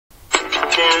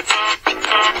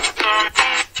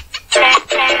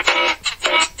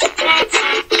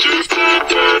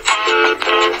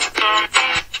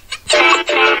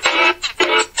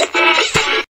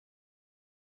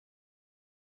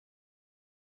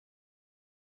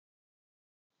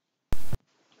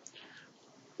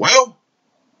Well,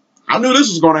 I knew this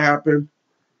was going to happen.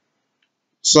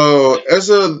 So as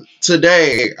of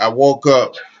today, I woke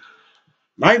up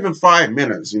not even 5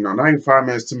 minutes, not even 5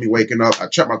 minutes to me waking up. I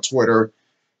checked my Twitter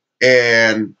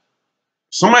and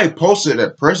somebody posted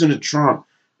that President Trump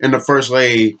and the First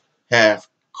Lady have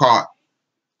caught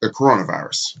the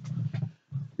coronavirus.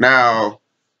 Now,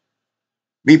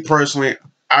 me personally,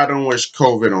 I don't wish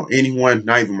COVID on anyone,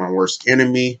 not even my worst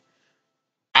enemy.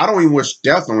 I don't even wish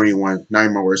death on anyone, not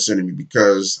even my worst enemy,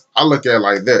 because I look at it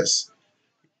like this.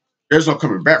 There's no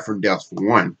coming back from death, for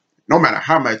one. No matter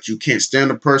how much you can't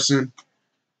stand a person,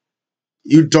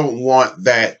 you don't want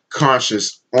that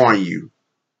conscience on you.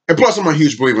 And plus, I'm a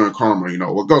huge believer in karma.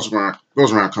 What goes around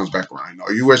comes back around.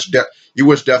 You wish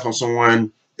death on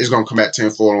someone, it's gonna come back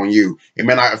tenfold on you. It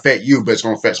may not affect you, but it's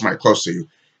gonna affect somebody close to you.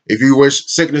 If you wish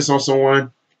sickness on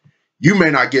someone, you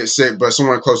may not get sick, but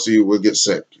someone close to you will get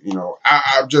sick.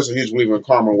 I'm just a huge believer in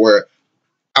karma, where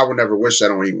I would never wish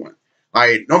that on anyone.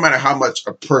 Like, no matter how much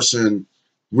a person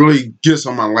really gets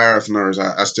on my last nerves,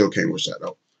 I still can't wish that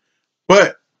though. But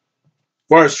as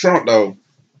far as Trump though,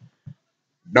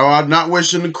 no, I'm not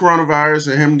wishing the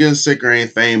coronavirus and him getting sick or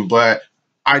anything, but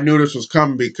I knew this was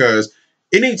coming because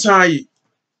anytime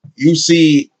you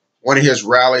see one of his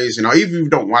rallies, even if you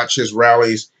don't watch his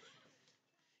rallies,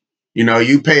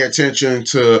 you pay attention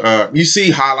to, you see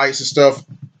highlights and stuff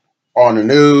on the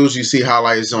news, you see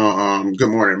highlights on Good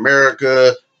Morning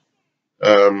America,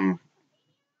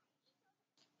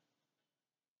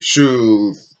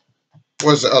 shoot,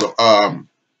 what's the other,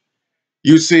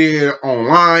 you see it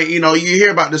online, you hear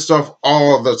about this stuff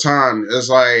all the time. It's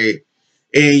like,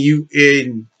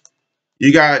 and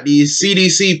you got these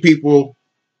CDC people,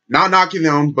 not knocking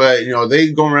them, but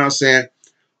they go around saying,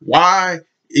 why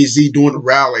is he doing a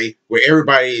rally where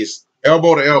everybody is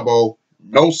elbow to elbow,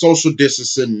 no social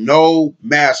distancing, no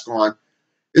mask on?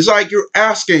 It's like you're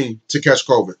asking to catch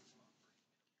COVID.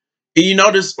 And you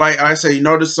notice, like I say, you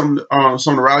notice some of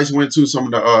the rallies he went to, some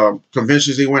of the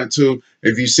conventions he went to.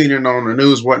 If you've seen it on the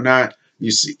news, whatnot,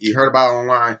 you heard about it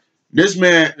online. This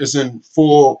man is in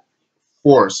full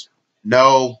force,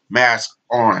 no mask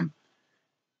on.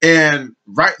 And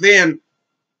right then,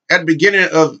 at the beginning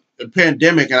of the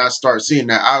pandemic, and I started seeing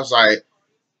that, I was like,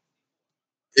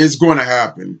 it's going to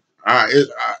happen.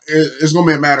 It's going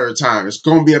to be a matter of time. It's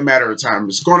going to be a matter of time.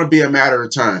 It's going to be a matter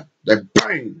of time. That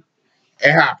bang,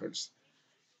 it happens.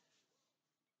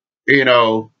 You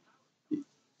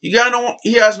gotta know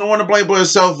he has no one to blame but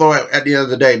himself though at the end of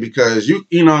the day, because you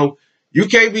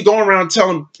can't be going around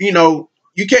telling you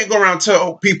can't go around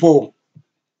tell people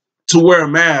to wear a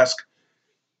mask,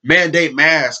 mandate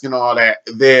mask and all that,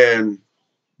 then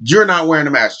you're not wearing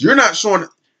a mask. You're not showing,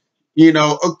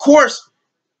 of course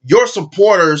your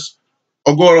supporters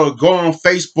are going to go on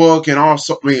Facebook and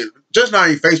also, just not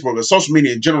even Facebook, but social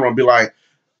media in general, and be like,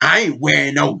 I ain't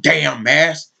wearing no damn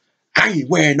mask. I ain't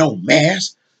wearing no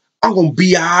mask. I'm going to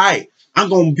be all right. I'm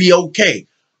going to be okay.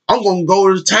 I'm going to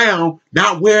go to town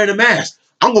not wearing a mask.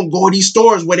 I'm going to go to these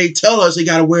stores where they tell us they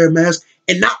got to wear a mask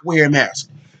and not wear a mask.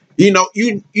 You know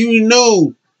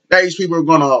that these people are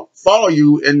going to follow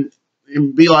you and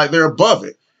be like they're above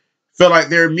it. Feel like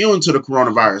they're immune to the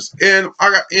coronavirus.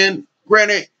 And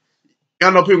granted, I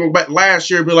know people back last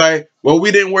year be like, well,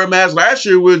 we didn't wear masks last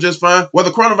year. We were just fine. Well,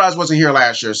 the coronavirus wasn't here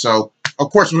last year. So, of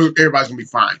course, everybody's going to be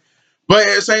fine. But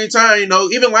at the same time,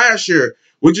 even last year,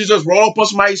 would you just roll up on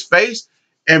somebody's face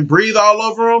and breathe all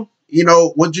over them?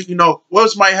 Would what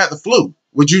if somebody had the flu?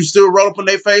 Would you still roll up on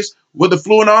their face with the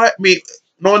flu and all that?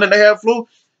 Knowing that they have flu?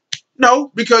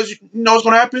 No, because you know what's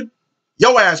going to happen?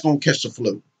 Your ass going to catch the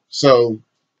flu. So,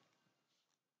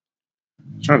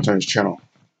 I'm trying to turn this channel.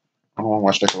 I don't want to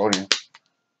watch Nickelodeon.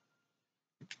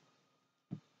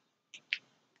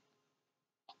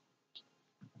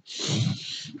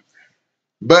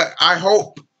 But I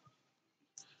hope,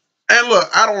 and look,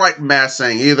 I don't like mass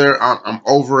saying either. I'm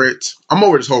over it. I'm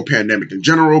over this whole pandemic in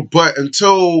general. But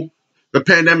until the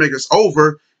pandemic is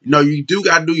over, you do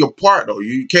got to do your part, though.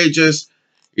 You can't just,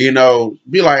 be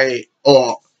like,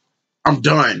 oh, I'm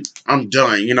done. I'm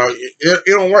done. It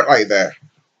don't work like that.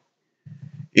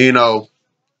 No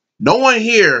one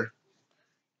here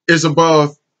is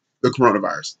above the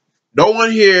coronavirus. No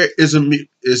one here is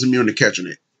immune to catching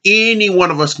it. Any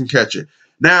one of us can catch it.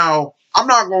 Now, I'm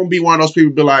not going to be one of those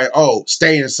people be like, oh,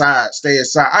 stay inside, stay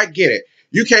inside. I get it.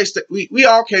 You can't. We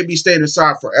all can't be staying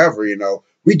inside forever.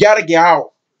 We got to get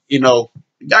out.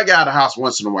 You gotta get out of the house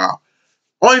once in a while.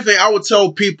 Only thing I would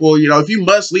tell people, if you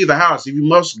must leave the house, if you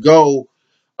must go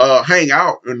hang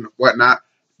out and whatnot,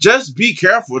 just be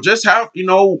careful. Just have,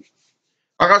 like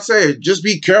I said, just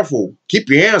be careful. Keep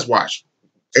your hands washed.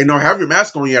 Have your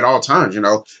mask on you at all times,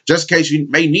 just in case you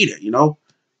may need it,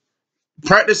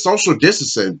 Practice social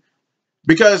distancing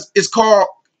because it's called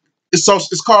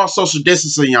social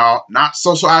distancing, y'all, not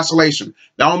social isolation.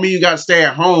 That don't mean you got to stay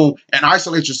at home and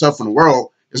isolate yourself from the world.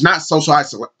 It's not social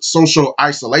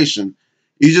isolation.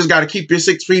 You just got to keep your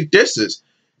 6 feet distance.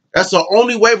 That's the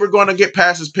only way we're going to get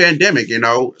past this pandemic.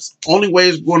 It's the only way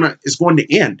it's going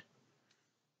to end.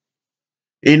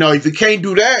 If you can't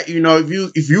do that,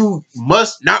 if you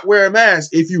must not wear a mask,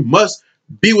 if you must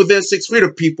be within 6 feet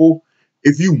of people,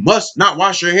 if you must not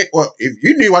wash your hands, well, if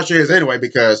you need to wash your hands anyway,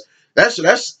 because that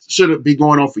should be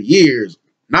going on for years.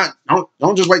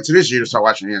 Don't just wait till this year to start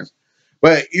washing your hands.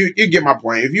 But you get my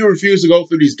point. If you refuse to go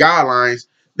through these guidelines,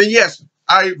 then yes,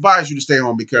 I advise you to stay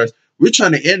home because we're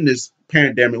trying to end this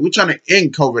pandemic. We're trying to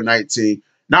end COVID-19,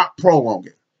 not prolong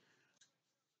it.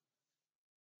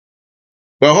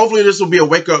 But hopefully this will be a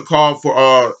wake-up call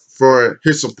for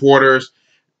his supporters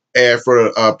and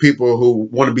for people who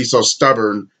want to be so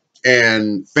stubborn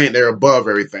and think they're above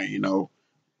everything.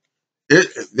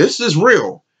 This is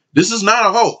real. This is not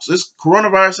a hoax. This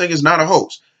coronavirus thing is not a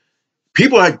hoax.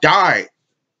 People have died.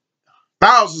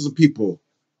 Thousands of people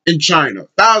in China,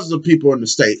 thousands of people in the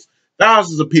States,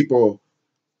 thousands of people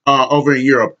over in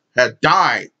Europe have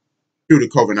died due to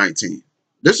COVID-19.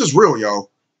 This is real, y'all.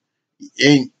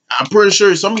 And I'm pretty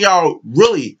sure some of y'all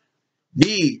really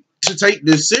need to take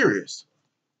this serious.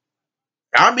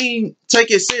 I mean, take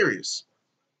it serious.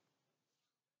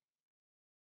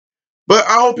 But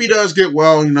I hope he does get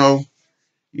well, Like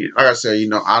I said,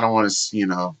 I don't want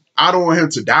to, I don't want him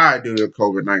to die due to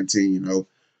COVID-19,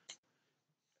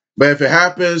 But if it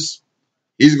happens,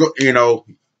 he's go,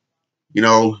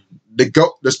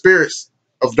 the spirits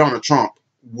of Donald Trump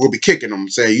will be kicking him,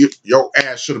 saying your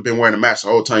ass should have been wearing a mask the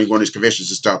whole time you going to these conventions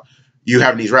and stuff. You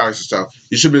having these rallies and stuff.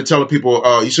 You should be telling people,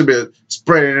 you should be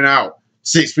spreading it out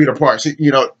 6 feet apart. So,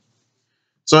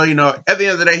 at the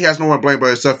end of the day, he has no one to blame but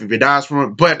himself if he dies from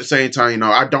it. But at the same time,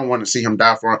 I don't want to see him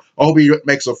die from it. I hope he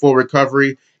makes a full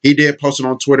recovery. He did post it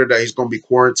on Twitter that he's going to be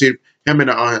quarantined. Him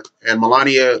and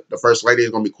Melania, the first lady,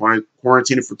 is going to be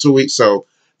quarantined for 2 weeks. So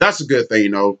that's a good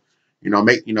thing, get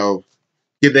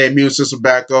their immune system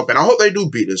back up. And I hope they do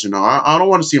beat us, I don't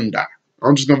want to see him die.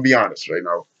 I'm just going to be honest,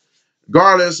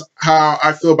 Regardless how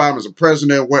I feel about him as a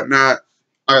president, whatnot,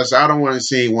 like I said, I don't want to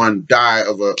see one die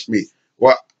of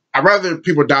well, I'd rather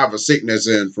people die of a sickness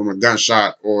than from a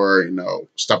gunshot or,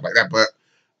 stuff like that. But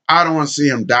I don't want to see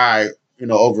him die,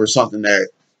 over something that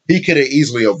he could have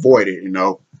easily avoided, you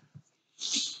know.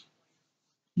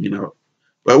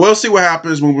 But we'll see what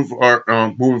happens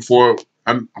moving forward.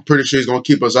 I'm pretty sure he's going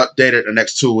to keep us updated the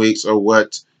next 2 weeks of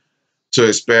what to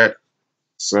expect.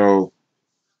 So,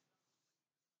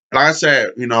 like I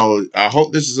said, I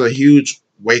hope this is a huge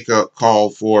wake up call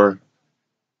for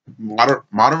modern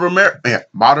America.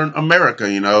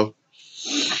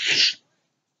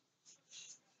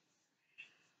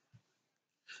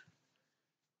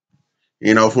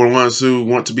 For the ones who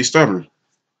want to be stubborn.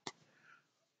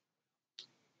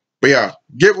 But yeah,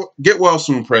 get well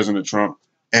soon, President Trump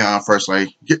and First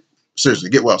Lady. Seriously,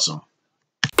 get well soon.